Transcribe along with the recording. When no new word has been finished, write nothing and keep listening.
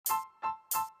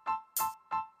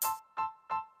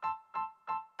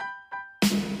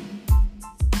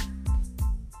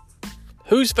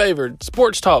Who's Favored?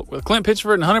 Sports Talk with Clint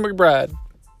Pitchford and Hunter McBride.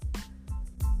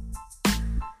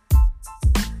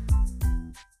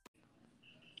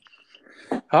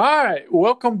 All right,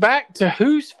 welcome back to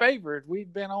Who's Favored.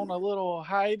 We've been on a little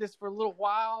hiatus for a little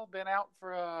while, been out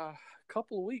for a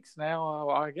couple of weeks now,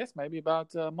 I guess maybe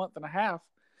about a month and a half,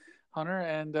 Hunter.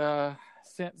 And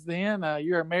since then,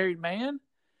 you're a married man,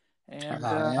 and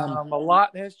a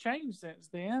lot has changed since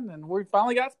then, and we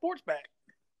finally got sports back.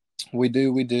 We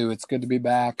do. It's good to be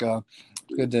back.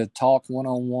 Good to talk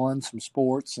one-on-one, some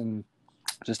sports, and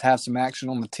just have some action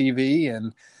on the TV,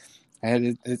 and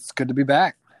it's good to be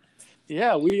back.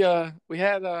 Yeah, we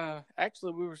had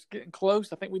actually we were getting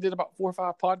close. I think we did about 4 or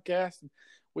 5 podcasts, and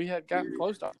we had gotten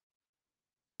close to our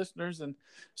listeners, and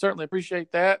certainly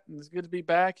appreciate that. And it's good to be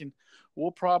back. And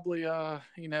we'll probably, of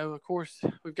course,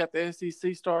 we've got the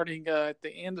SEC starting at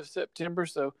the end of September,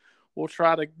 so we'll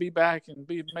try to be back and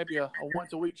be maybe a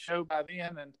once a week show by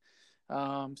then.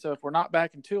 And so if we're not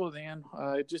back until then,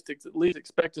 just at least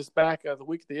expect us back the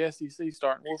week of the SEC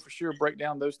starting. We'll for sure break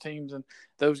down those teams and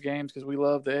those games because we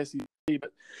love the SEC.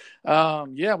 But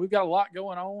we've got a lot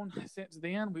going on since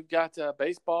then. We've got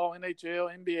baseball,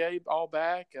 NHL, NBA all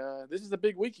back. This is a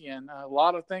big weekend. A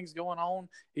lot of things going on,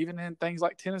 even in things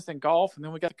like tennis and golf. And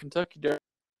then we got the Kentucky Derby.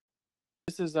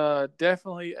 This is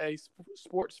definitely a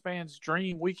sports fan's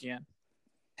dream weekend.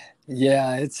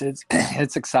 Yeah, it's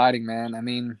exciting, man. I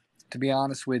mean, to be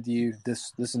honest with you,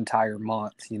 this entire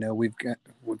month, we've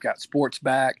got sports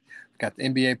back. We've got the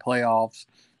NBA playoffs.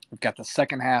 We've got the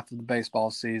second half of the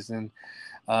baseball season.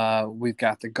 We've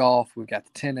got the golf. We've got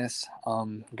the tennis.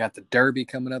 We've got the Derby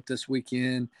coming up this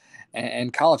weekend.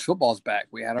 And college football's back.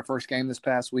 We had our first game this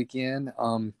past weekend.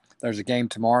 There's a game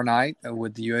tomorrow night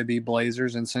with the UAB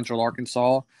Blazers in Central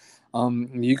Arkansas.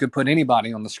 You could put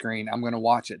anybody on the screen. I'm going to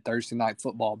watch it. Thursday night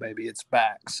football, baby. It's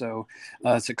back. So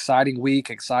it's an exciting week,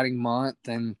 exciting month.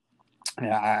 And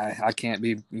I can't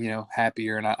be,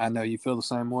 happier. And I know you feel the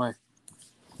same way.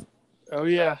 Oh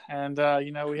yeah, and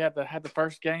we had the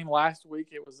first game last week.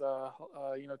 It was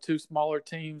 2 smaller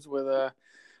teams with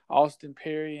Austin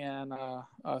Perry and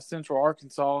Central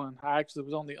Arkansas, and I actually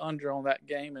was on the under on that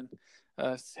game and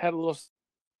had a little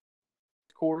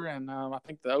quarter, and I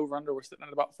think the over under was sitting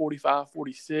at about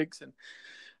 45-46, and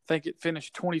I think it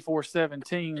finished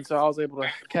 24-17. So I was able to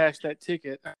cash that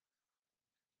ticket.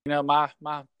 My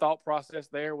thought process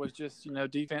there was just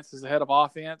defense is ahead of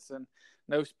offense and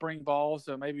no spring ball,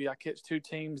 so maybe I catch 2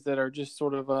 teams that are just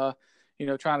sort of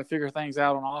trying to figure things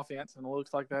out on offense, and it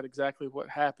looks like that exactly what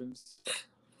happens.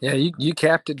 Yeah, you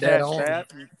capped it dead on.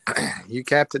 You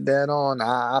capped it dead on.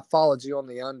 I followed you on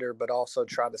the under, but also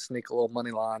tried to sneak a little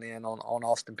money line in on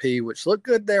Austin Peay, which looked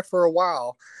good there for a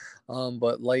while.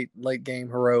 But late game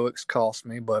heroics cost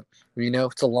me. But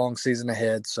it's a long season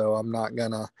ahead, so I'm not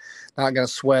gonna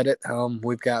sweat it.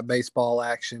 We've got baseball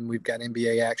action, we've got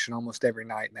NBA action almost every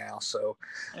night now. So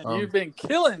and you've been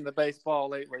killing the baseball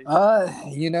lately.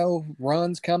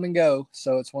 Runs come and go,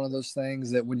 so it's one of those things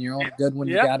that when you're on a good one,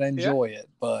 you gotta enjoy it.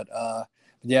 But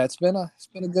it's been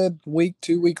a good week,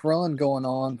 2-week run going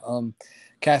on.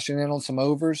 Cashing in on some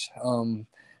overs.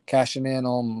 Cashing in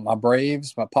on my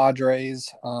Braves, my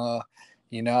Padres. I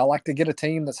like to get a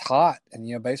team that's hot,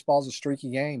 and baseball's a streaky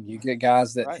game. You get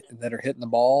guys that are hitting the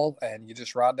ball, and you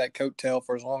just ride that coattail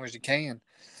for as long as you can.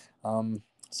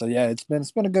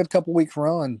 It's been a good couple week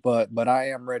run, but I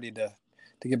am ready to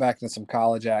get back into some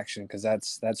college action because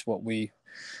that's what we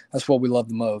love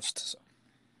the most. So.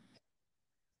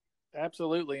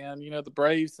 Absolutely, and the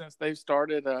Braves, since they've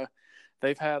started,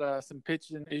 they've had some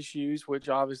pitching issues, which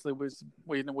obviously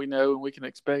we know and we can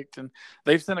expect. And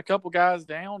they've sent a couple guys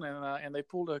down, and they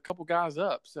pulled a couple guys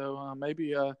up. So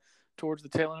maybe towards the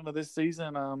tail end of this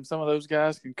season, some of those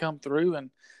guys can come through and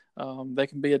they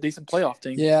can be a decent playoff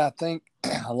team. Yeah, I think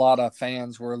a lot of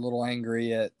fans were a little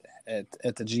angry at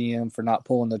the GM for not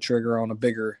pulling the trigger on a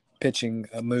bigger pitching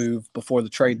move before the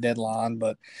trade deadline.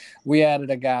 But we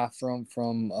added a guy from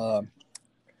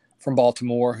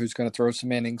Baltimore who's going to throw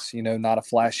some innings, not a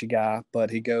flashy guy,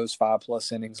 but he goes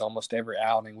 5+ innings almost every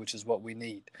outing, which is what we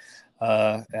need.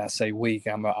 I say weak.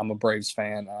 I'm a Braves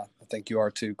fan. I think you are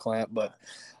too, Clint. But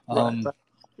I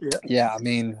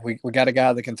mean, we got a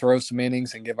guy that can throw some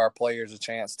innings and give our players a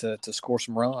chance to score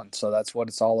some runs. So that's what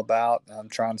it's all about. I'm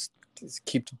trying to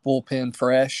keep the bullpen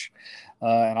fresh.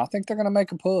 And I think they're going to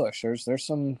make a push. There's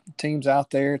some teams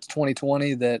out there. It's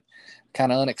 2020 that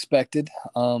kind of unexpected.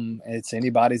 It's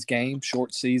anybody's game,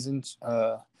 short seasons.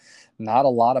 Not a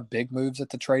lot of big moves at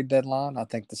the trade deadline. I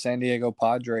think the San Diego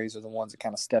Padres are the ones that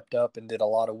kind of stepped up and did a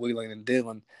lot of wheeling and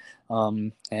dealing.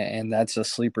 And that's a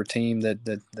sleeper team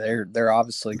that they're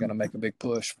obviously going to make a big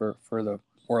push for the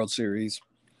World Series.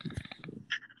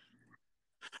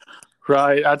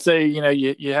 Right. I'd say,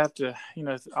 you have to,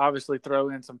 obviously throw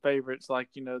in some favorites like,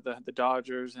 the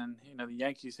Dodgers and, the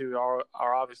Yankees, who are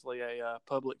obviously a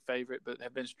public favorite, but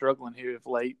have been struggling here of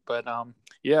late. But,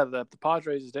 yeah, the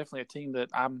Padres is definitely a team that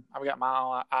I've got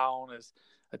my eye on as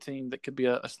a team that could be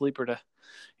a sleeper to,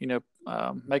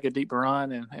 make a deep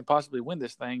run and possibly win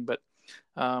this thing. But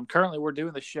currently we're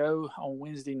doing the show on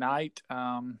Wednesday night.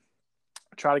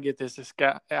 Try to get this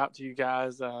out to you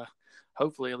guys,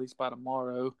 hopefully at least by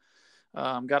tomorrow.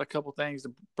 Got a couple things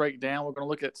to break down. We're going to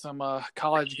look at some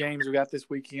college games we got this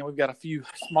weekend. We've got a few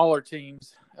smaller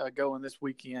teams going this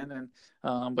weekend,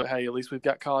 but hey, at least we've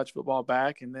got college football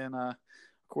back. And then, of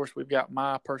course, we've got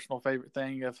my personal favorite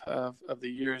thing of the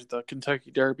year is the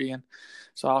Kentucky Derby, and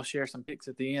so I'll share some picks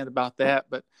at the end about that.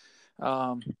 But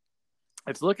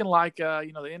it's looking like, the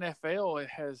NFL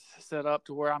has set up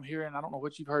to where I'm hearing, I don't know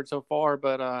what you've heard so far,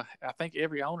 but I think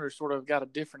every owner sort of got a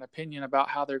different opinion about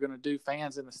how they're going to do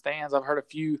fans in the stands. I've heard a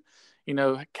few,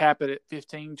 cap it at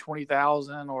 15,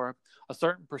 20,000 or a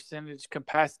certain percentage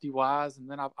capacity wise. And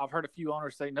then I've heard a few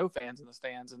owners say no fans in the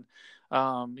stands. And,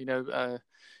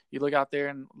 you look out there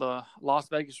and the Las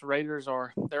Vegas Raiders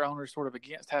their owners sort of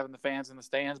against having the fans in the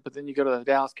stands, but then you go to the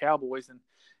Dallas Cowboys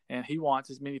and he wants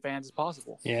as many fans as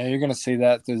possible. Yeah, you're going to see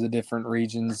that through the different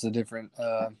regions, the different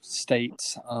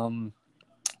states.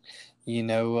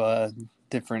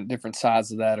 Different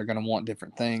sides of that are going to want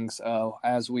different things.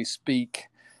 As we speak,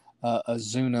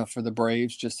 Azuna for the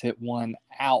Braves just hit one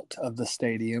out of the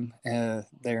stadium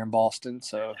there in Boston.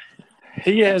 So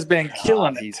he has been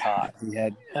killing it. He's hot. He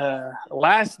had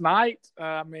last night.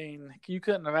 You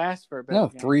couldn't have asked for a better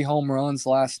game. 3 home runs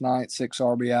last night, 6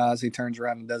 RBIs. He turns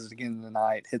around and does it again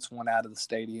tonight. Hits one out of the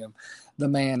stadium. The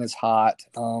man is hot,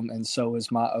 and so is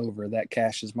my over. That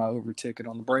cashes my over ticket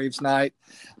on the Braves night.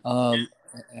 You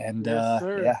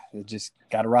just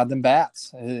got to ride them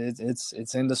bats.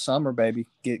 It's into summer, baby.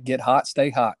 Get hot, stay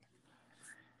hot.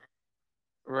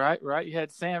 Right. You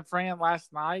had San Fran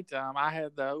last night. I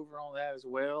had the over on that as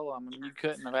well. You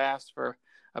couldn't have asked for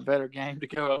a better game to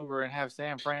go over and have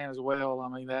San Fran as well.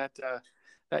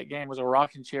 That game was a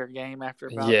rocking chair game after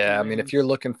about 2 innings. If you're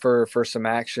looking for some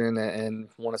action and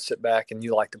want to sit back and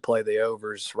you like to play the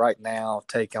overs right now,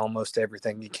 take almost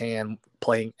everything you can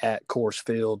playing at Coors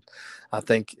Field. I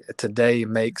think today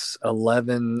makes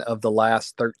 11 of the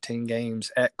last 13 games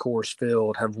at Coors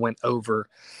Field have went over.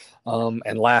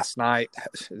 And last night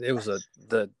it was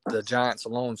the Giants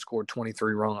alone scored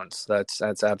 23 runs. That's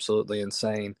absolutely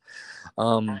insane.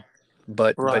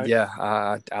 But yeah,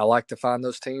 I like to find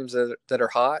those teams that are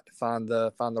hot, find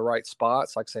the right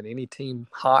spots. Like I said, any team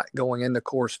hot going into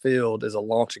Coors Field is a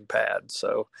launching pad.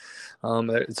 So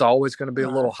it's always going to be a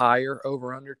little higher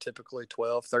over under, typically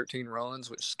 12, 13 runs,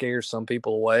 which scares some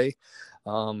people away.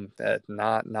 Not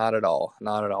at all.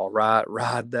 Not at all.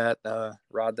 Ride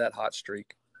that hot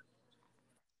streak.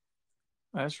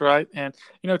 That's right. And,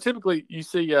 typically you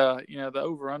see, the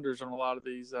over-unders on a lot of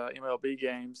these MLB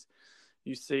games.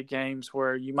 You see games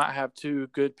where you might have 2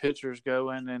 good pitchers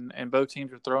going and both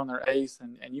teams are throwing their ace,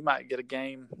 and you might get a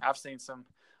game. I've seen some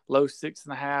low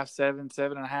 6.5, 7,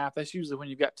 7.5. That's usually when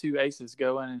you've got 2 aces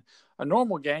going. And a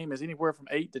normal game is anywhere from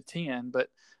 8 to 10. But,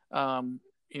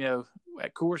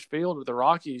 at Coors Field with the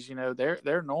Rockies,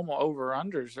 their normal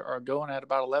over-unders are going at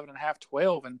about 11.5,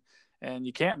 12. And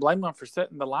you can't blame them for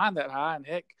setting the line that high. And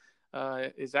heck,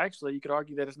 is actually, you could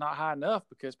argue that it's not high enough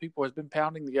because people have been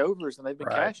pounding the overs and they've been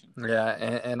cashing. Yeah,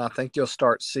 and I think you'll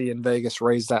start seeing Vegas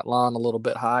raise that line a little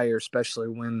bit higher, especially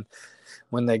when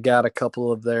they got a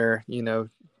couple of their,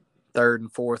 third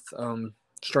and fourth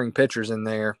string pitchers in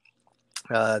there.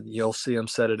 You'll see them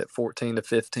set it at 14 to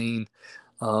 15.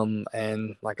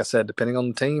 And like I said, depending on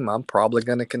the team, I'm probably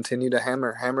going to continue to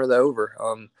hammer the over.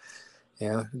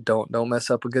 Don't mess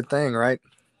up a good thing, right?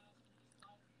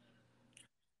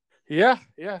 Yeah.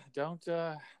 Don't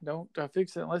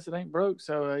fix it unless it ain't broke.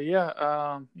 So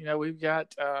we've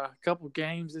got a couple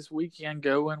games this weekend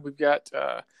going. We've got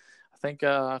I think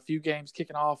a few games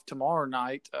kicking off tomorrow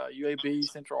night. UAB,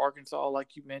 Central Arkansas,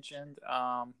 like you mentioned.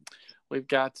 We've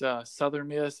got Southern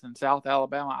Miss and South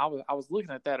Alabama. I was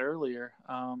looking at that earlier,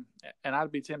 and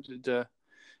I'd be tempted to,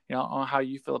 on how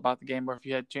you feel about the game, or if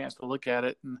you had a chance to look at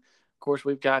it. And of course,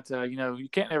 we've got, you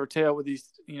can't ever tell with these,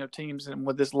 teams and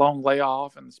with this long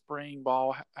layoff and the spring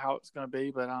ball how it's going to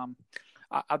be. But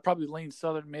I'd probably lean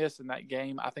Southern Miss in that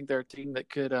game. I think they're a team that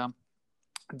could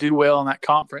do well in that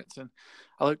conference, and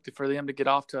I look for them to get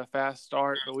off to a fast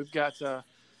start. But we've got,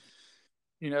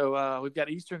 we've got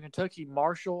Eastern Kentucky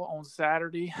Marshall on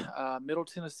Saturday, Middle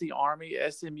Tennessee Army,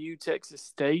 SMU, Texas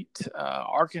State,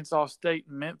 Arkansas State,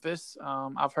 Memphis.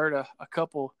 I've heard a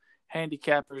couple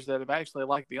handicappers that have actually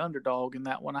liked the underdog in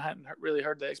that one. I hadn't really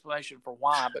heard the explanation for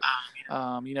why, but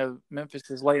Memphis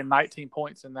is laying 19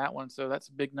 points in that one, so that's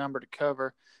a big number to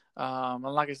cover. And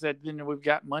like I said, then we've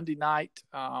got Monday night.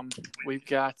 We've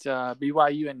got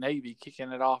BYU and Navy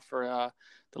kicking it off for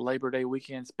the Labor Day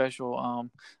weekend special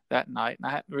that night. And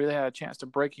I hadn't really had a chance to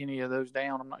break any of those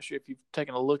down. I'm not sure if you've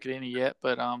taken a look at any yet,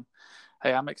 but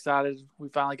hey, I'm excited. We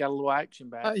finally got a little action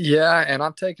back. Yeah, and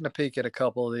I'm taking a peek at a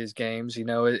couple of these games.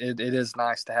 It is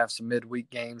nice to have some midweek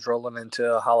games rolling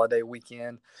into a holiday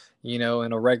weekend. In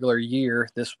a regular year,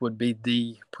 this would be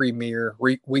the premier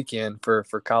weekend for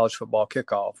college football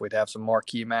kickoff. We'd have some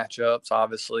marquee matchups,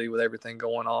 obviously, with everything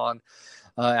going on.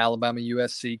 Alabama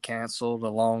USC canceled,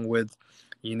 along with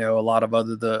a lot of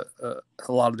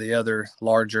the other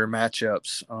larger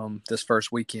matchups this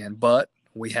first weekend. But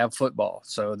we have football.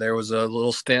 So there was a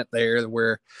little stint there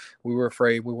where we were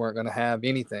afraid we weren't going to have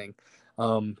anything.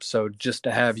 So just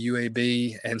to have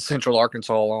UAB and Central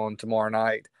Arkansas on tomorrow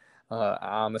night,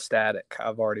 I'm ecstatic.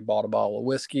 I've already bought a bottle of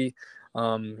whiskey.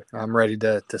 I'm ready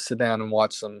to sit down and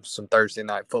watch some Thursday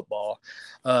night football.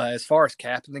 As far as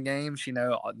capping the games,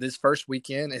 this first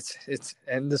weekend, it's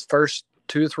and this first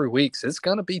 2 or 3 weeks, it's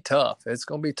going to be tough. It's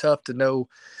going to be tough to know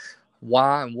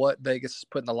why and what Vegas is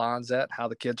putting the lines at, how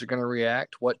the kids are going to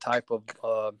react, what type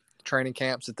of training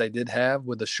camps that they did have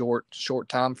with a short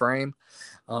time frame.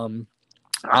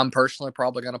 I'm personally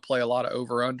probably going to play a lot of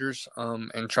over-unders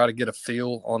and try to get a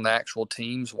feel on the actual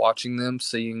teams, watching them,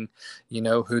 seeing,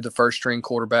 who the first-string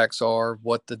quarterbacks are,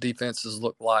 what the defenses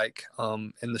look like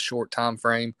in the short time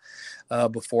frame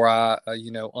before I,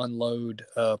 unload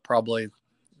probably –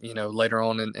 later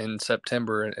on in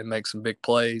September and make some big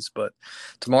plays. But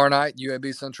tomorrow night,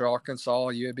 UAB Central Arkansas.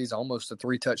 UAB is almost a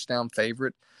 3-touchdown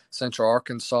favorite. Central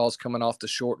Arkansas is coming off the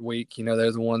short week.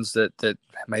 They're the ones that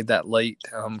made that late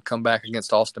comeback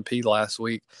against Austin Peay last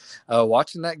week.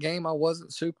 Watching that game, I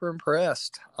wasn't super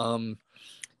impressed.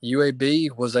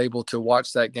 UAB was able to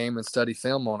watch that game and study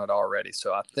film on it already.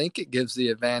 So I think it gives the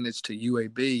advantage to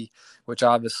UAB, which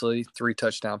obviously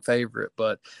 3-touchdown favorite,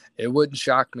 but it wouldn't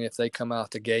shock me if they come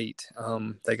out the gate.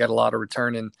 They got a lot of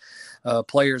returning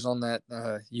players on that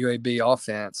UAB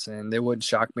offense, and it wouldn't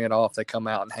shock me at all if they come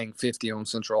out and hang 50 on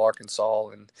Central Arkansas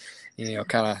and,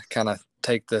 kind of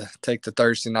take the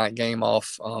Thursday night game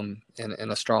off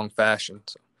in a strong fashion.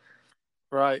 So.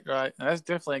 Right. And that's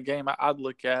definitely a game I'd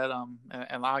look at.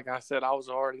 And like I said, I was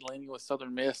already leaning with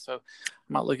Southern Miss, so I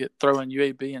might look at throwing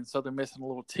UAB and Southern Miss in a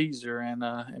little teaser and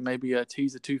maybe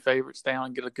tease the 2 favorites down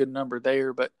and get a good number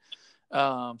there. But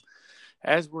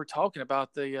as we're talking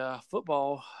about the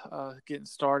football getting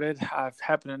started, I've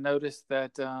happened to notice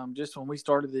that just when we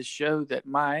started this show that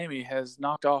Miami has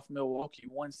knocked off Milwaukee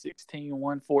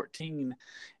 116-114,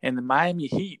 and the Miami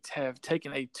Heat have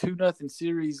taken a 2-0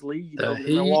 series lead over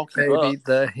the Milwaukee Bucks.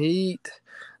 The Heat.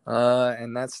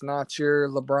 And that's not your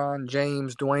LeBron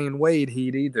James, Dwayne Wade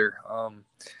Heat either.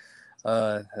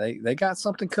 They got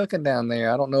something cooking down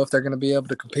there. I don't know if they're going to be able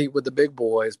to compete with the big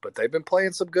boys, but they've been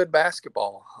playing some good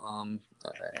basketball.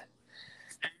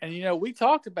 And, we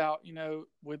talked about,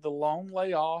 with the long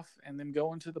layoff and them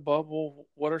going to the bubble,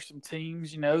 what are some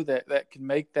teams, that can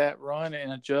make that run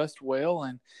and adjust well.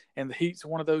 And the Heat's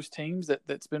one of those teams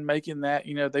that's been making that,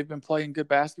 they've been playing good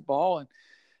basketball.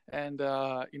 And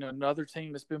another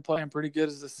team that's been playing pretty good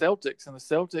is the Celtics. And the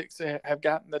Celtics have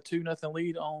gotten the 2-0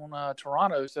 lead on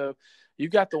Toronto. So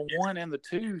you've got the 1 and the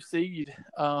 2 seed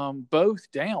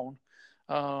both down,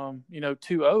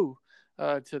 2-0.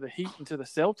 To the Heat and to the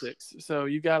Celtics. So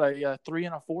you got a 3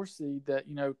 and a 4 seed that,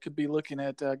 could be looking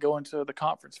at going to the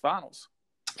conference finals.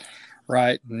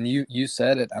 Right. And you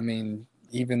said it. I mean,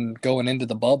 even going into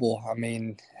the bubble, I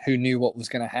mean, who knew what was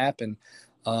going to happen?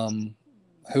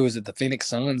 Who was it? The Phoenix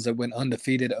Suns that went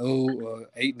undefeated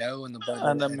 8-0 in the bubble.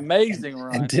 An amazing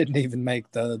run. And didn't even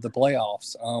make the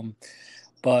playoffs.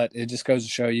 But it just goes to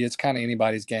show you it's kind of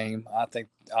anybody's game. I think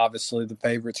obviously the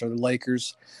favorites are the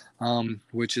Lakers,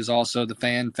 which is also the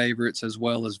fan favorites as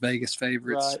well as Vegas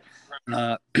favorites.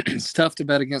 Right. It's tough to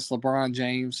bet against LeBron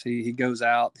James. He goes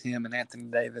out, him and Anthony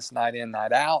Davis, night in,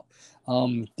 night out.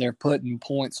 They're putting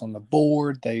points on the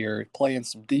board. They are playing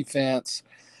some defense.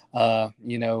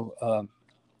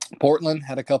 Portland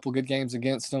had a couple good games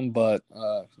against them, but,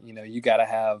 you got to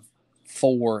have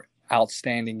 4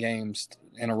 outstanding games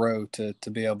in a row to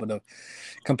be able to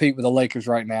compete with the Lakers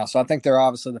right now. So I think they're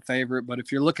obviously the favorite, but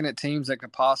if you're looking at teams that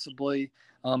could possibly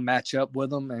match up with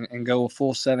them and go a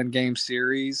full 7-game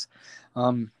series,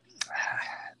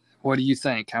 what do you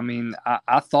think? I mean,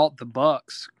 I thought the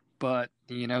Bucks, but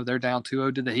they're down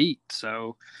 2-0 to the Heat.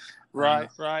 So right.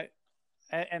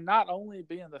 and not only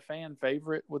being the fan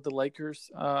favorite with the Lakers,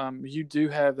 you do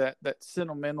have that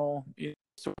sentimental,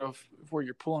 sort of where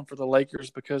you're pulling for the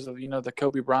Lakers because of the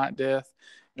Kobe Bryant death,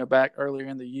 back earlier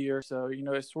in the year. So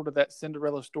it's sort of that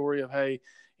Cinderella story of, hey,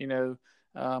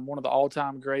 one of the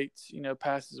all-time greats,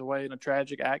 passes away in a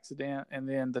tragic accident, and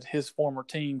then that his former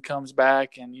team comes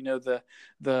back, and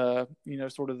the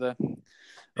sort of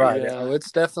Right.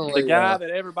 It's the definitely guy that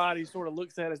everybody sort of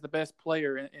looks at as the best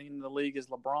player in the league is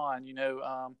LeBron.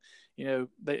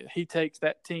 He takes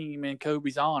that team in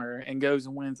Kobe's honor and goes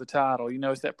and wins the title.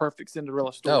 It's that perfect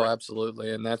Cinderella story. Oh,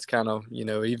 absolutely. And that's kind of,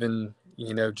 even,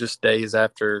 just days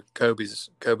after Kobe's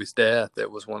death, it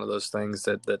was one of those things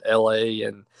that LA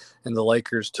and the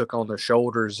Lakers took on their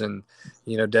shoulders and,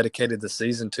 dedicated the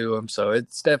season to him. So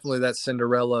it's definitely that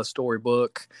Cinderella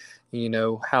storybook.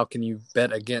 How can you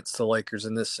bet against the Lakers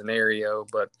in this scenario?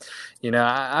 But,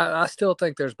 I still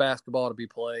think there's basketball to be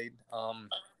played.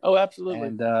 Oh, absolutely.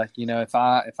 And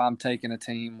if I'm taking a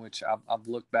team, which I've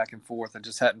looked back and forth, I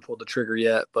just hadn't pulled the trigger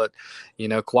yet. But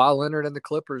Kawhi Leonard and the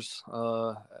Clippers,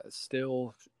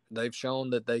 still they've shown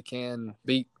that they can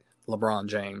beat LeBron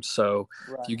James. So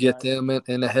if you get them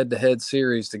in a head-to-head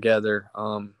series together,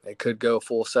 it could go a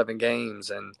full 7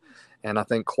 games, and I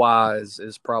think Kawhi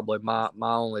is probably my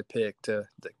only pick that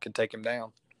could take him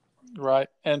down. Right,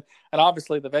 and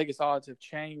obviously the Vegas odds have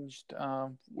changed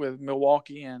with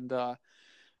Milwaukee and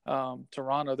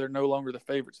Toronto. They're no longer the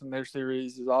favorites in their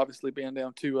series, is obviously being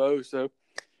down 2-0. So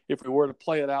if we were to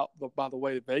play it out by the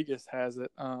way Vegas has it,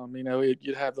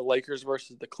 you'd have the Lakers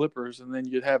versus the Clippers, and then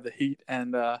you'd have the Heat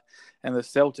and the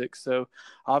Celtics. So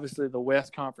obviously the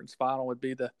West Conference Final would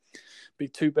be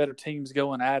two better teams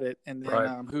going at it, and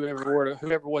then whoever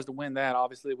was to win that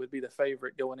obviously would be the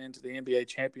favorite going into the NBA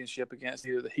championship against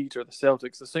either the Heat or the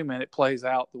Celtics, assuming it plays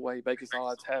out the way Vegas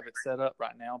odds have it set up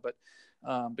right now. But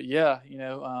yeah,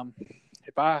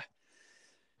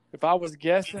 if I was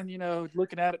guessing,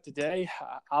 looking at it today,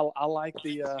 I like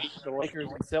the Lakers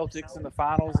and Celtics in the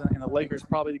finals, and the Lakers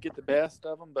probably to get the best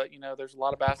of them. But there's a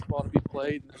lot of basketball to be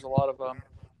played, and there's a lot of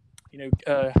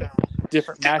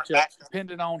different matchups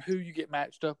depending on who you get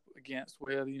matched up against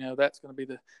with. That's going to be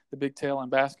the big tale in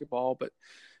basketball. But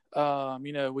we've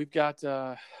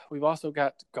also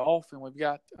got golf, and we've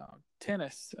got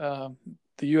tennis,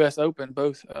 the U.S. Open,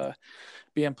 both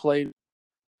being played.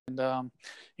 And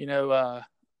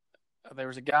there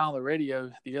was a guy on the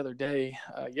radio the other day,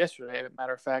 yesterday, as a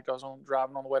matter of fact. I was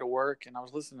driving on the way to work, and I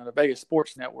was listening to the Vegas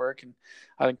Sports Network, and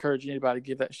I'd encourage anybody to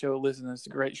give that show a listen. It's a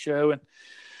great show. And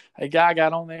a guy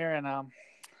got on there, and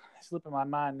it's slipping my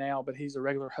mind now, but he's a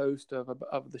regular host of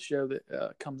the show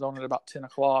that comes on at about 10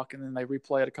 o'clock, and then they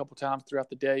replay it a couple times throughout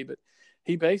the day. But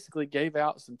he basically gave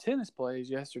out some tennis plays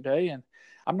yesterday, and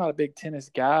I'm not a big tennis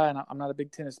guy, and I'm not a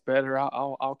big tennis bettor.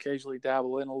 I'll occasionally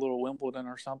dabble in a little Wimbledon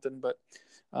or something, but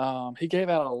he gave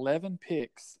out 11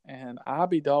 picks, and I'd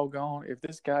be doggone if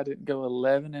this guy didn't go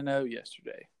 11-0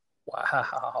 yesterday.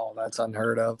 Wow, that's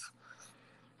unheard of.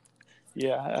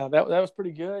 Yeah, that was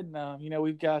pretty good. And,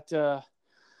 we've got,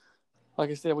 like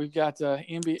I said, we've got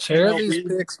NBA. Share these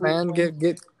picks, man.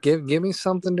 Give me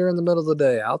something during the middle of the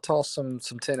day. I'll toss some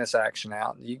tennis action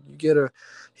out. You get a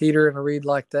heater and a read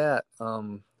like that.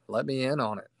 Let me in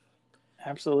on it.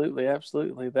 Absolutely.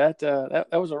 That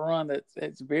was a run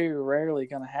that's very rarely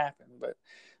going to happen. But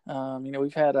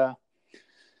we've had a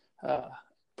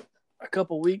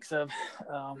couple weeks of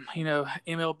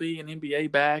MLB and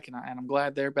NBA back, and I'm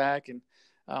glad they're back. And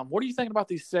what are you thinking about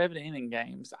these 7-inning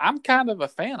games? I'm kind of a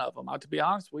fan of them, to be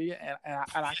honest with you, and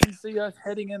I can see us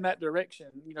heading in that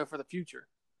direction, for the future.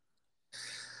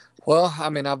 Well, I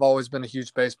mean, I've always been a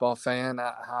huge baseball fan.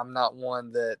 I'm not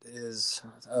one that is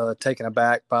taken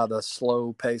aback by the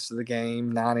slow pace of the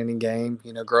game, 9-inning game.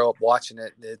 Grow up watching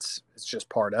it. It's just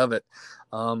part of it.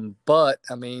 But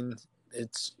I mean,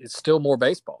 it's still more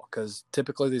baseball because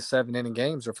typically these 7-inning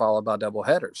games are followed by double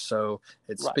headers. So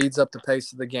it speeds up the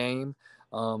pace of the game.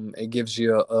 It gives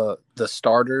you the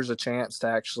starters a chance to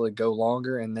actually go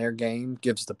longer in their game,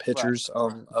 gives the pitchers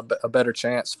a better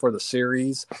chance for the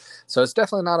series. So it's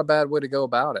definitely not a bad way to go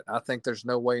about it. I think there's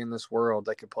no way in this world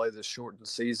they could play this shortened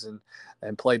season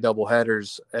and play double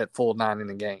headers at full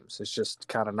 9-inning games. It's just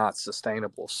kind of not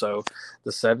sustainable. So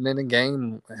the 7-inning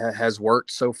game has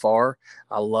worked so far.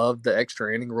 I love the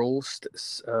extra inning rules,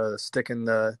 sticking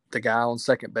the guy on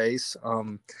second base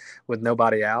with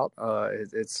nobody out.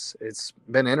 It's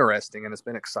been interesting and it's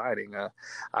been exciting.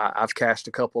 I've cashed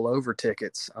a couple over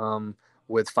tickets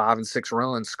with 5 and 6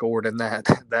 runs scored in that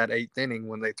 8th inning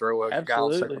when they throw a guy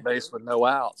on second base with no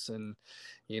outs, and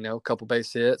a couple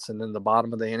base hits, and then the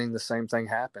bottom of the inning the same thing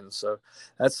happens. So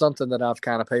that's something that I've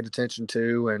kind of paid attention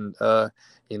to, and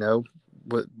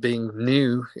with being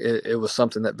new, it was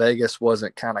something that Vegas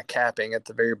wasn't kind of capping at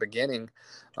the very beginning,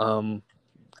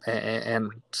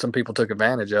 and some people took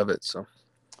advantage of it. So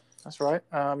that's right.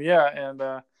 Yeah,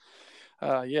 and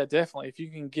yeah, definitely. If you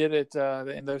can get it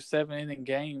in those 7 inning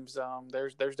games,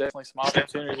 there's definitely some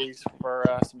opportunities for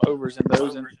some overs in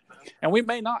those, and we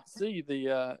may not see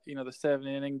the the 7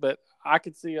 inning, but I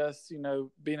could see us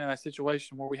being in a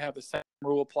situation where we have the same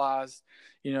rule applies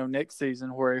next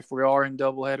season, where if we are in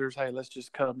double headers, hey, let's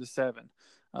just cut them to 7.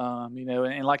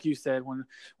 And like you said, when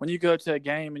you go to a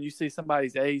game and you see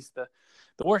somebody's ace, the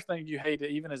worst thing you hate,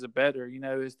 even as a bettor,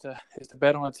 is to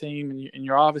bet on a team, and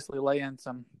you're obviously laying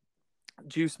some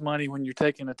juice money when you're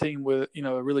taking a team with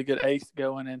a really good ace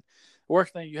going. And the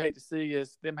worst thing you hate to see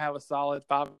is them have a solid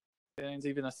 5 innings,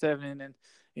 even a 7 inning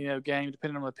game,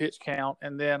 depending on the pitch count,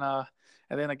 and then a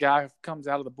guy comes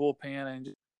out of the bullpen and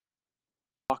just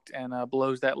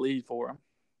blows that lead for him.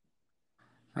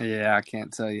 yeah, I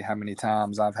can't tell you how many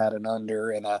times I've had an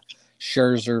under in a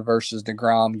Scherzer versus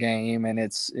DeGrom game, and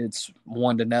it's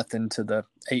 1-0 to the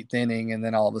 8th inning, and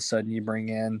then all of a sudden you bring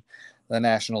in the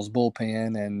Nationals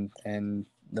bullpen and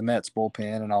the Mets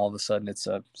bullpen, and all of a sudden it's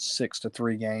a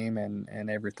 6-3 game, and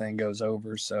everything goes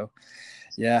over. So,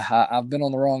 yeah, I've been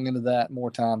on the wrong end of that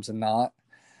more times than not.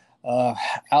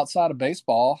 Outside of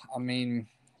baseball, I mean,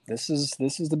 this is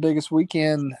the biggest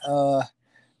weekend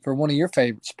for one of your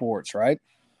favorite sports, right?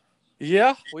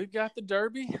 Yeah, we've got the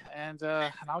Derby, and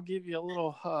I'll give you a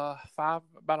little about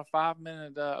a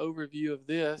 5-minute overview of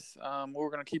this. We're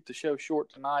going to keep the show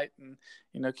short tonight,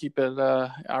 and keep it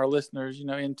our listeners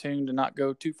in tune to not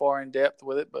go too far in depth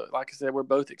with it. But like I said, we're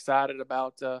both excited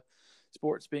about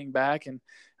sports being back, and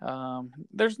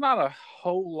there's not a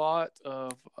whole lot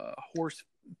of horse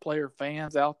player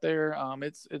fans out there.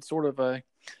 It's sort of I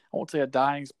won't say a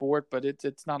dying sport, but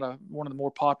it's not one of the more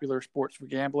popular sports for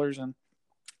gamblers. And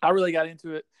I really got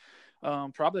into it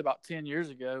probably about 10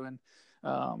 years ago, and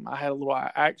I had a little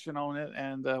action on it,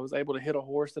 and was able to hit a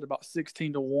horse at about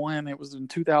 16-1. It was in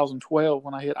 2012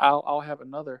 when I hit I'll Have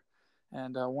Another,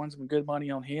 and won some good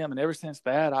money on him. And ever since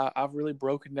that, I've really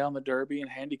broken down the Derby and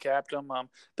handicapped them.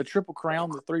 The Triple Crown,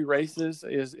 the 3 races,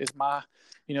 is my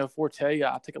forte.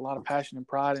 I take a lot of passion and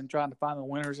pride in trying to find the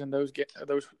winners in those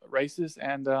races.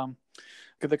 And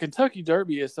the Kentucky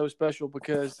Derby is so special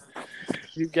because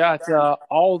you've got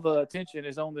all the attention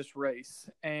is on this race,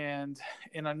 and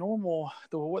in a normal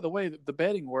the way that the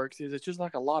betting works is it's just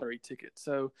like a lottery ticket.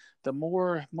 So the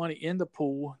more money in the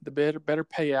pool, the better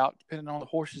payout, depending on the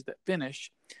horses that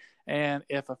finish. And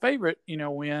if a favorite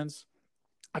wins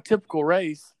a typical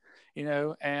race,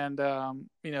 and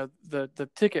the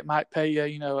ticket might pay you,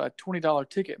 a $20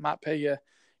 ticket might pay you,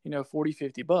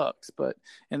 $40-$50. But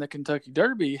in the Kentucky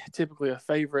Derby, typically a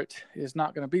favorite is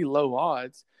not going to be low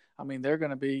odds. I mean, they're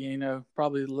going to be,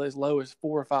 probably as low as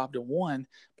 4 or 5-1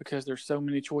 because there's so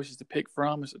many choices to pick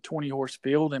from. It's a 20-horse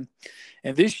field, and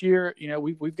this year,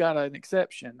 we've got an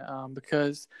exception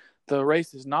because the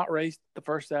race is not raced the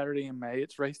first Saturday in May.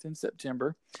 It's raced in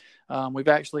September. We've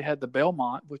actually had the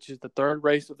Belmont, which is the 3rd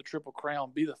race of the Triple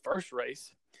Crown, be the first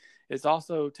race. It's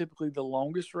also typically the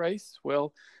longest race.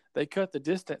 Well, they cut the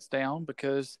distance down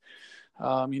because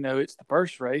it's the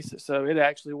first race, so it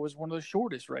actually was one of the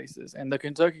shortest races. And the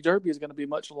Kentucky Derby is going to be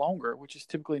much longer, which has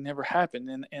typically never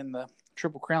happened in the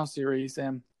Triple Crown series.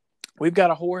 And we've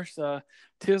got a horse,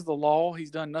 Tiz the Law. He's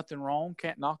done nothing wrong.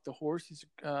 Can't knock the horse. He's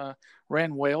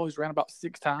ran well. He's ran about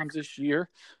 6 times this year,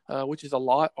 which is a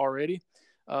lot already.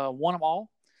 Won them all.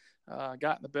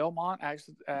 Got in the Belmont.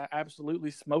 Actually,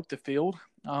 absolutely smoked the field.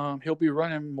 He'll be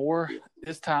running more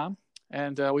this time.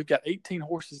 And we've got 18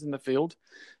 horses in the field.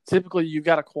 Typically, you've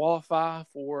got to qualify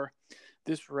for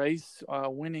this race,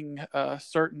 winning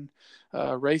certain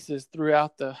races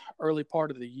throughout the early part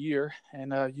of the year.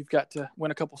 And you've got to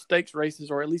win a couple stakes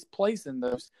races or at least place in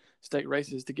those stake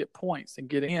races to get points and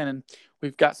get in. And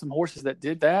we've got some horses that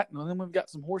did that. And then we've got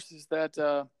some horses that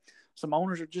some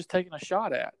owners are just taking a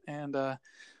shot at. And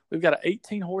we've got an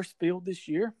 18-horse field this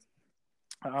year.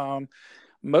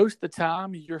 Most of the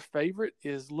time, your favorite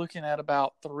is looking at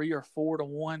about 3 or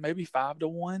 4-1, maybe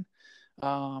 5-1.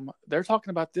 They're talking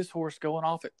about this horse going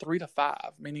off at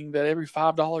 3-5, meaning that every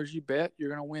 $5 you bet, you're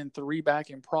going to win 3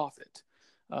 back in profit,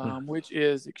 which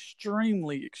is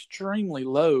extremely, extremely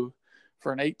low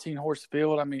for an 18-horse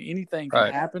field. I mean, anything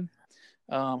can happen.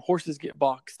 Horses get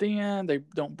boxed in; they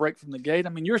don't break from the gate. I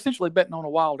mean, you're essentially betting on a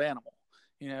wild animal,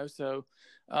 So,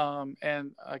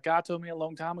 and a guy told me a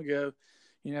long time ago,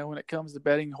 when it comes to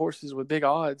betting horses with big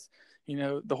odds,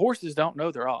 the horses don't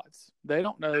know their odds. They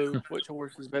don't know which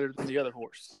horse is better than the other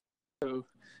horse. So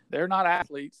they're not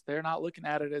athletes. They're not looking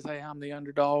at it as, hey, I'm the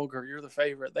underdog or you're the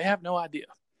favorite. They have no idea.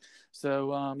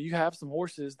 So you have some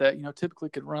horses that, typically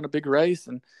could run a big race.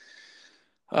 And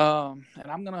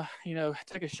I'm going to,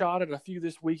 take a shot at a few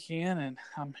this weekend.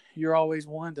 And you're always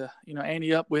one to,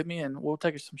 ante up with me, and we'll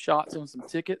take some shots on some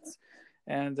tickets.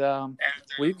 And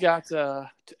we've got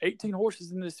 18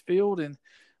 horses in this field, and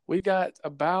we've got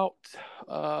about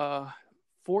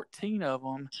 14 of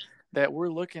them that we're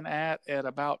looking at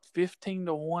about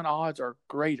 15-1 odds or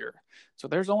greater. So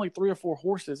there's only 3 or 4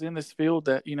 horses in this field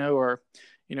that, are,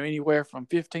 anywhere from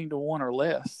 15-1 or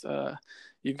less.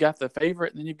 You've got the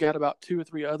favorite, and then you've got about 2 or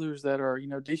 3 others that are,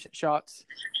 decent shots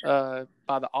by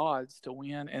the odds to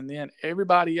win. And then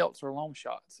everybody else are long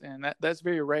shots, and that's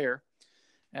very rare.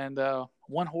 And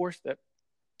one horse that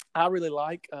I really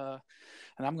like, and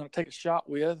I'm going to take a shot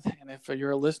with, and if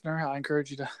you're a listener, I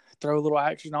encourage you to throw a little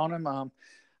action on him.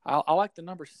 I like the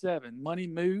number 7. Money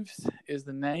Moves is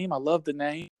the name. I love the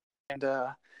name. And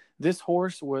this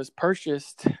horse was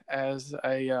purchased as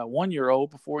a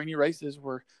 1-year-old before any races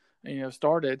were,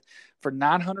 started, for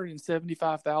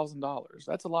 $975,000.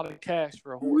 That's a lot of cash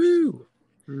for a horse.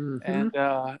 Mm-hmm. And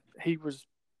he was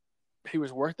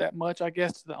worth that much, I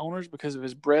guess, to the owners because of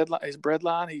his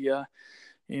breadline. He,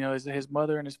 his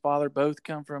mother and his father both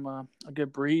come from a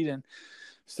good breed, and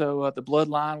so the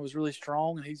bloodline was really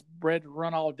strong, and he's bred to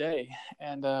run all day.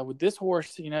 And with this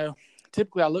horse,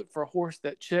 typically I look for a horse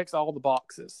that checks all the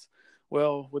boxes.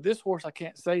 Well, with this horse, I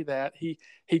can't say that. He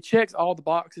checks all the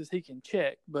boxes he can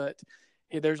check, but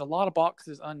there's a lot of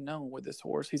boxes unknown with this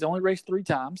horse. He's only raced 3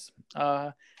 times.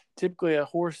 Typically, a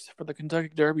horse for the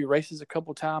Kentucky Derby races a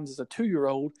couple times as a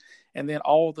 2-year-old, and then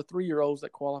all the 3-year-olds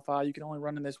that qualify, you can only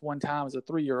run in this one time as a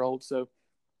 3-year-old. So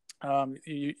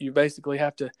you basically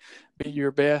have to be your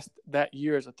best that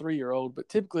year as a 3-year-old. But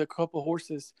typically, a couple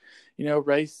horses,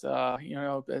 race, a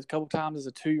couple times as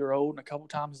a 2-year-old and a couple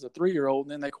times as a 3-year-old,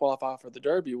 and then they qualify for the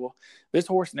Derby. Well, this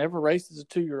horse never raced as a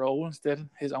 2-year-old. Instead,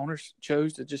 his owners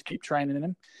chose to just keep training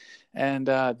him. And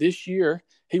this year,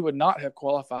 he would not have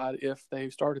qualified if they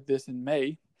started this in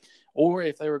May, or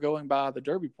if they were going by the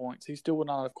Derby points. He still would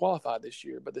not have qualified this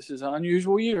year. But this is an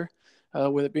unusual year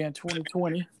with it being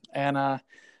 2020. And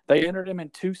they entered him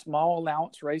in 2 small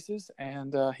allowance races,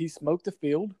 and he smoked the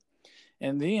field.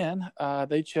 And then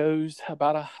they chose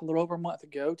about a little over a month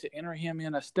ago to enter him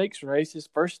in a stakes race, his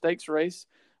first stakes race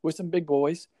with some big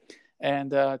boys.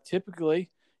 And typically,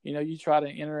 you try to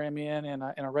enter him in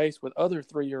a race with other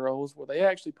 3-year-olds. Well, they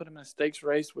actually put him in a stakes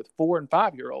race with 4- and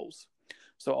 5-year-olds.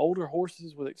 So older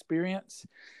horses with experience.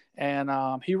 And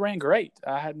he ran great.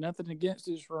 I had nothing against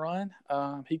his run.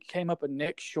 He came up a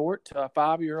neck short to a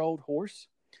 5-year-old horse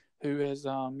who has,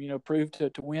 proved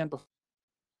to win before.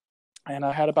 And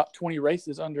I had about 20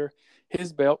 races under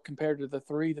his belt compared to the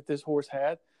 3 that this horse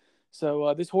had.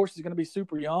 So this horse is going to be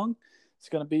super young. It's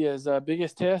going to be his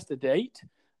biggest test to date,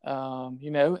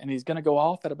 and he's going to go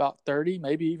off at about 30,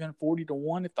 maybe even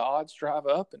 40-1 if the odds drive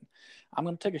up. And I'm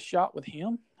going to take a shot with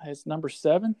him. It's number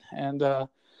 7. And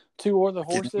 2 other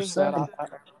horses that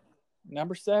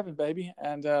number 7, baby.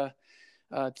 And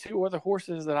 2 other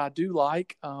horses that I do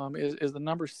like is the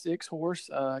number 6 horse,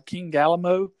 King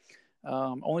Galamo.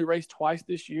 Only raced twice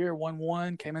this year, won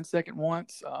 1, came in second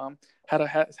once, had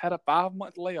a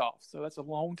 5-month layoff. So that's a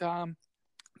long time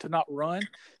to not run.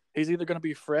 He's either going to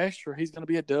be fresh or he's going to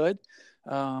be a dud.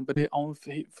 But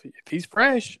if he's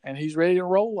fresh and he's ready to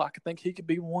roll, I think he could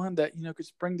be one that, could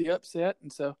spring the upset.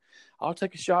 And so I'll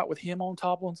take a shot with him on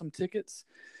top on some tickets.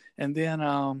 And then,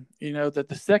 that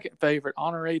the second favorite,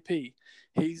 Honor AP,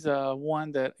 he's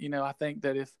one that, I think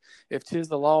that if Tiz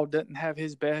the Law doesn't have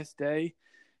his best day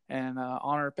and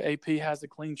Honor AP has a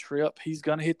clean trip, he's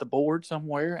going to hit the board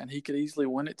somewhere and he could easily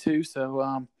win it too.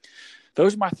 So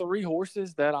those are my 3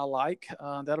 horses that I like.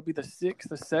 That'll be the 6,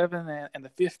 the 7, and the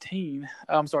 15.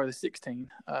 I'm sorry, the 16.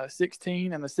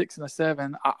 16 and the 6 and the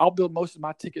 7. I'll build most of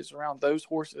my tickets around those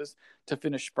horses to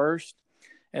finish first.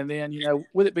 And then,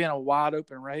 with it being a wide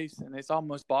open race and it's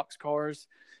almost box cars,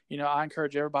 I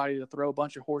encourage everybody to throw a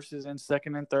bunch of horses in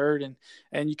second and third.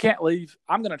 And you can't leave.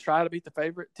 I'm going to try to beat the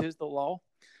favorite, Tiz the Law.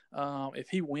 If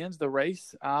he wins the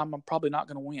race, I'm probably not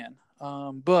going to win.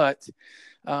 But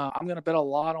I'm going to bet a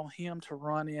lot on him to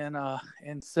run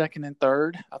in second and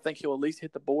third. I think he'll at least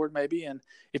hit the board maybe. And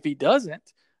if he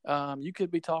doesn't, you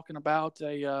could be talking about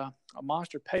a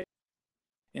monster pay.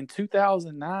 In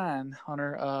 2009,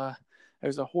 Hunter, there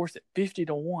was a horse at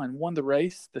 50-1 won the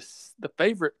race. The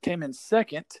favorite came in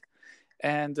second,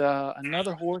 and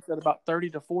another horse at about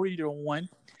 30 to 40-1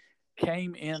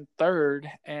 came in third.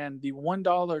 And the $1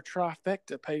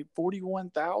 trifecta paid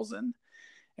 $41,000,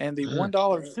 and the $1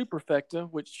 superfecta,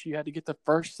 which you had to get the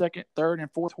first, second, third,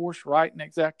 and fourth horse right in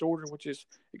exact order, which is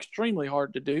extremely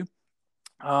hard to do,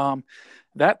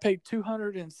 That paid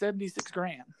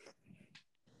 $276,000.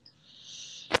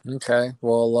 Okay.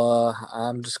 Well,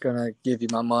 I'm just gonna give you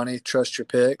my money, trust your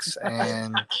picks,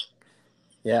 and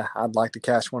yeah, I'd like to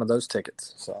cash one of those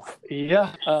tickets. So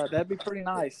Yeah, that'd be pretty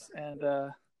nice. And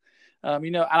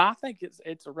and I think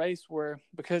it's a race where,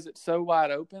 because it's so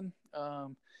wide open,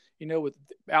 with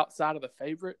outside of the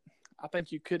favorite, I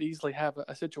think you could easily have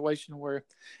a situation where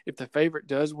if the favorite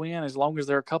does win, as long as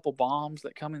there are a couple bombs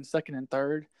that come in second and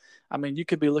third, I mean, you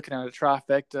could be looking at a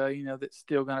trifecta, that's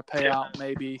still going to pay out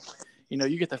maybe.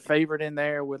 You get the favorite in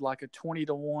there with like a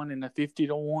 20-1 and a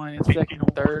 50-1 in second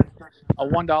and third. A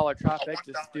 $1 trifecta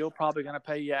is still probably going to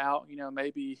pay you out,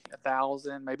 maybe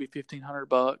 1,000, maybe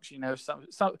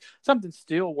 $1,500. Something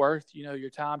still worth, your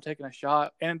time taking a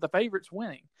shot, and the favorite's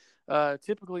winning.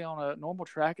 Typically on a normal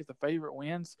track, if the favorite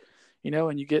wins,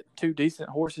 and you get two decent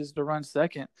horses to run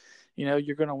second,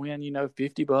 you're going to win,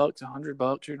 $50,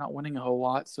 $100. You're not winning a whole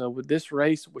lot. So with this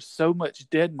race with so much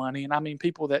dead money, and I mean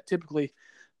people that typically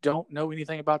don't know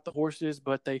anything about the horses,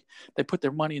 but they put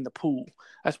their money in the pool.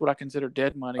 That's what I consider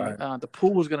dead money. right. The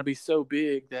pool is going to be so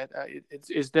big that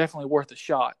it's definitely worth a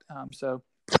shot. So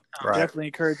Right. definitely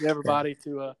encourage everybody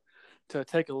to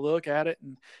take a look at it.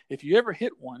 And if you ever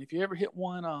hit one,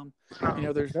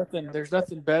 there's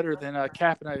nothing better than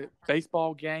capping a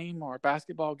baseball game or a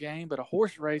basketball game, but a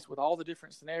horse race with all the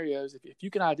different scenarios. If you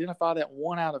can identify that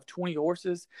 1 out of 20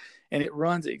 horses and it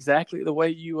runs exactly the way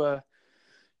you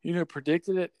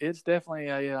predicted it, it's definitely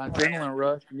a adrenaline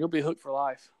rush, and you'll be hooked for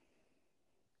life.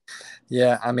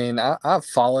 Yeah, I mean, I've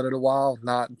followed it a while,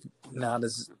 not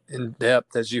as in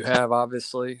depth as you have,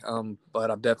 obviously, but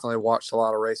I've definitely watched a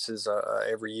lot of races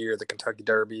every year. The Kentucky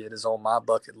Derby, it is on my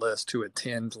bucket list to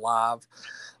attend live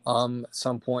at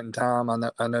some point in time.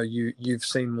 I know you've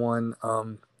seen one.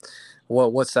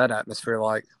 What's that atmosphere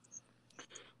like?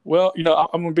 Well,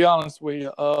 I'm going to be honest with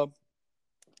you.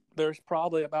 There's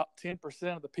probably about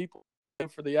 10% of the people go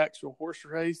for the actual horse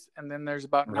race, and then there's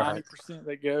about Right. 90%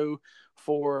 that go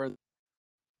for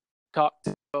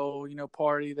cocktail,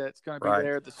 party that's going to be Right.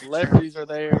 there. The celebrities are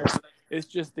there. It's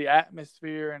just the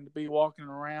atmosphere and to be walking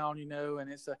around,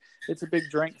 and it's a big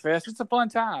drink fest. It's a fun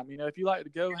time, if you like to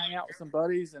go hang out with some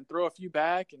buddies and throw a few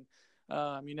back, and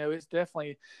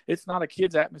it's not a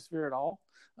kid's atmosphere at all.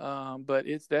 But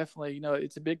it's definitely,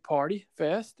 it's a big party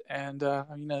fest, and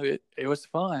it was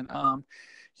fun.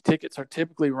 Tickets are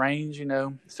typically range,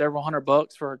 several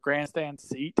 $100 for a grandstand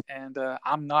seat. And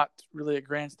I'm not really a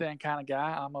grandstand kind of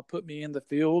guy. I'm going to put me in the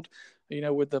field,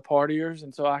 with the partiers.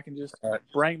 And so I can just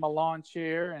bring my lawn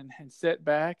chair and sit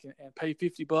back and pay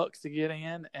 $50 to get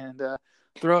in and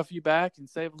throw a few back and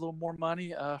save a little more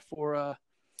money for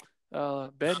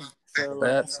betting. So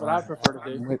that's what I prefer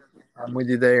to do. I'm with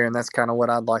you there, and that's kind of what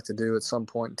I'd like to do at some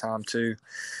point in time too.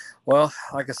 Well,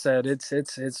 like I said, it's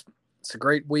a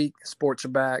great week. Sports are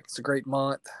back. It's a great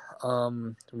month.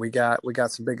 We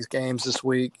got some big games this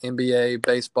week: NBA,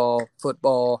 baseball,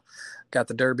 football. Got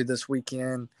the Derby this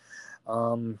weekend.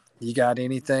 You got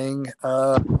anything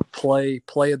play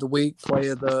of the week, play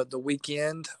of the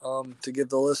weekend to give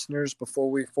the listeners before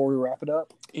we wrap it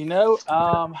up?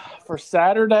 For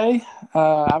Saturday,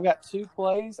 I've got two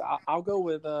plays. I'll go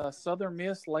with Southern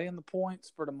Miss laying the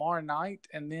points for tomorrow night,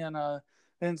 and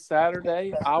then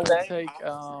Saturday I will take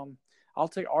I'll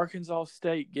take Arkansas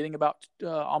State getting about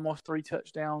almost 3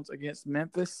 touchdowns against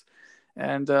Memphis,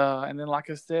 and then like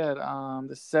I said,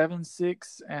 the 7,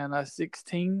 6, and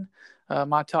 16,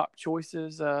 my top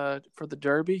choices for the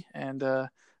Derby, and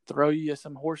throw you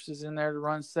some horses in there to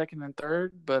run second and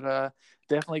third, but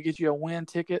definitely get you a win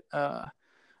ticket on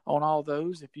all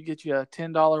those. If you get you a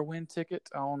 $10 win ticket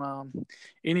on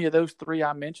any of those three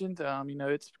I mentioned,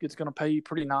 it's going to pay you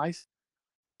pretty nice.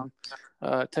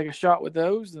 Take a shot with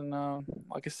those, and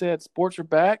like I said, sports are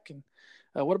back. And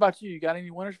what about you? You got any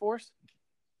winners for us?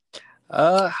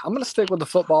 I'm going to stick with the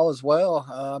football as well.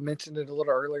 I mentioned it a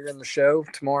little earlier in the show.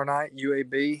 Tomorrow night,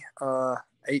 UAB,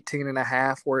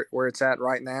 18.5 where it's at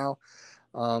right now.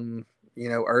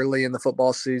 Early in the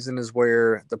football season is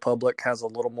where the public has a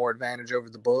little more advantage over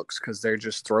the books because they're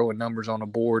just throwing numbers on a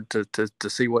board to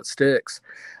see what sticks.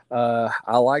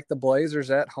 I like the Blazers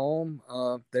at home.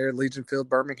 They're at Legion Field,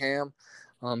 Birmingham,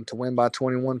 to win by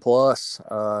 21 plus.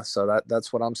 So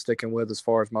that's what I'm sticking with as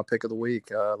far as my pick of the week.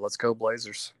 Let's go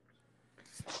Blazers.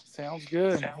 Sounds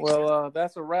good. Well,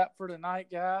 that's a wrap for tonight,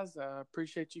 guys.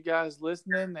 Appreciate you guys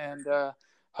listening, and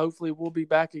hopefully we'll be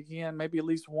back again, maybe at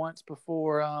least once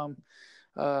before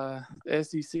the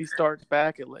SEC starts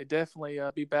back. It'll definitely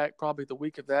be back probably the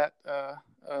week of that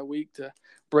week to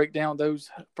break down those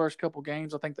first couple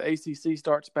games. I think the ACC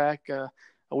starts back a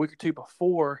week or two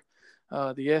before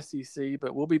the SEC.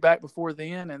 But we'll be back before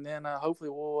then, and then hopefully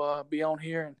we'll be on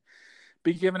here and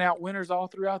be giving out winners all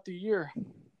throughout the year.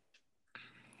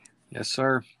 Yes,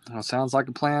 sir. Well, sounds like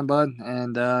a plan, bud.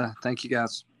 And thank you,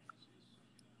 guys.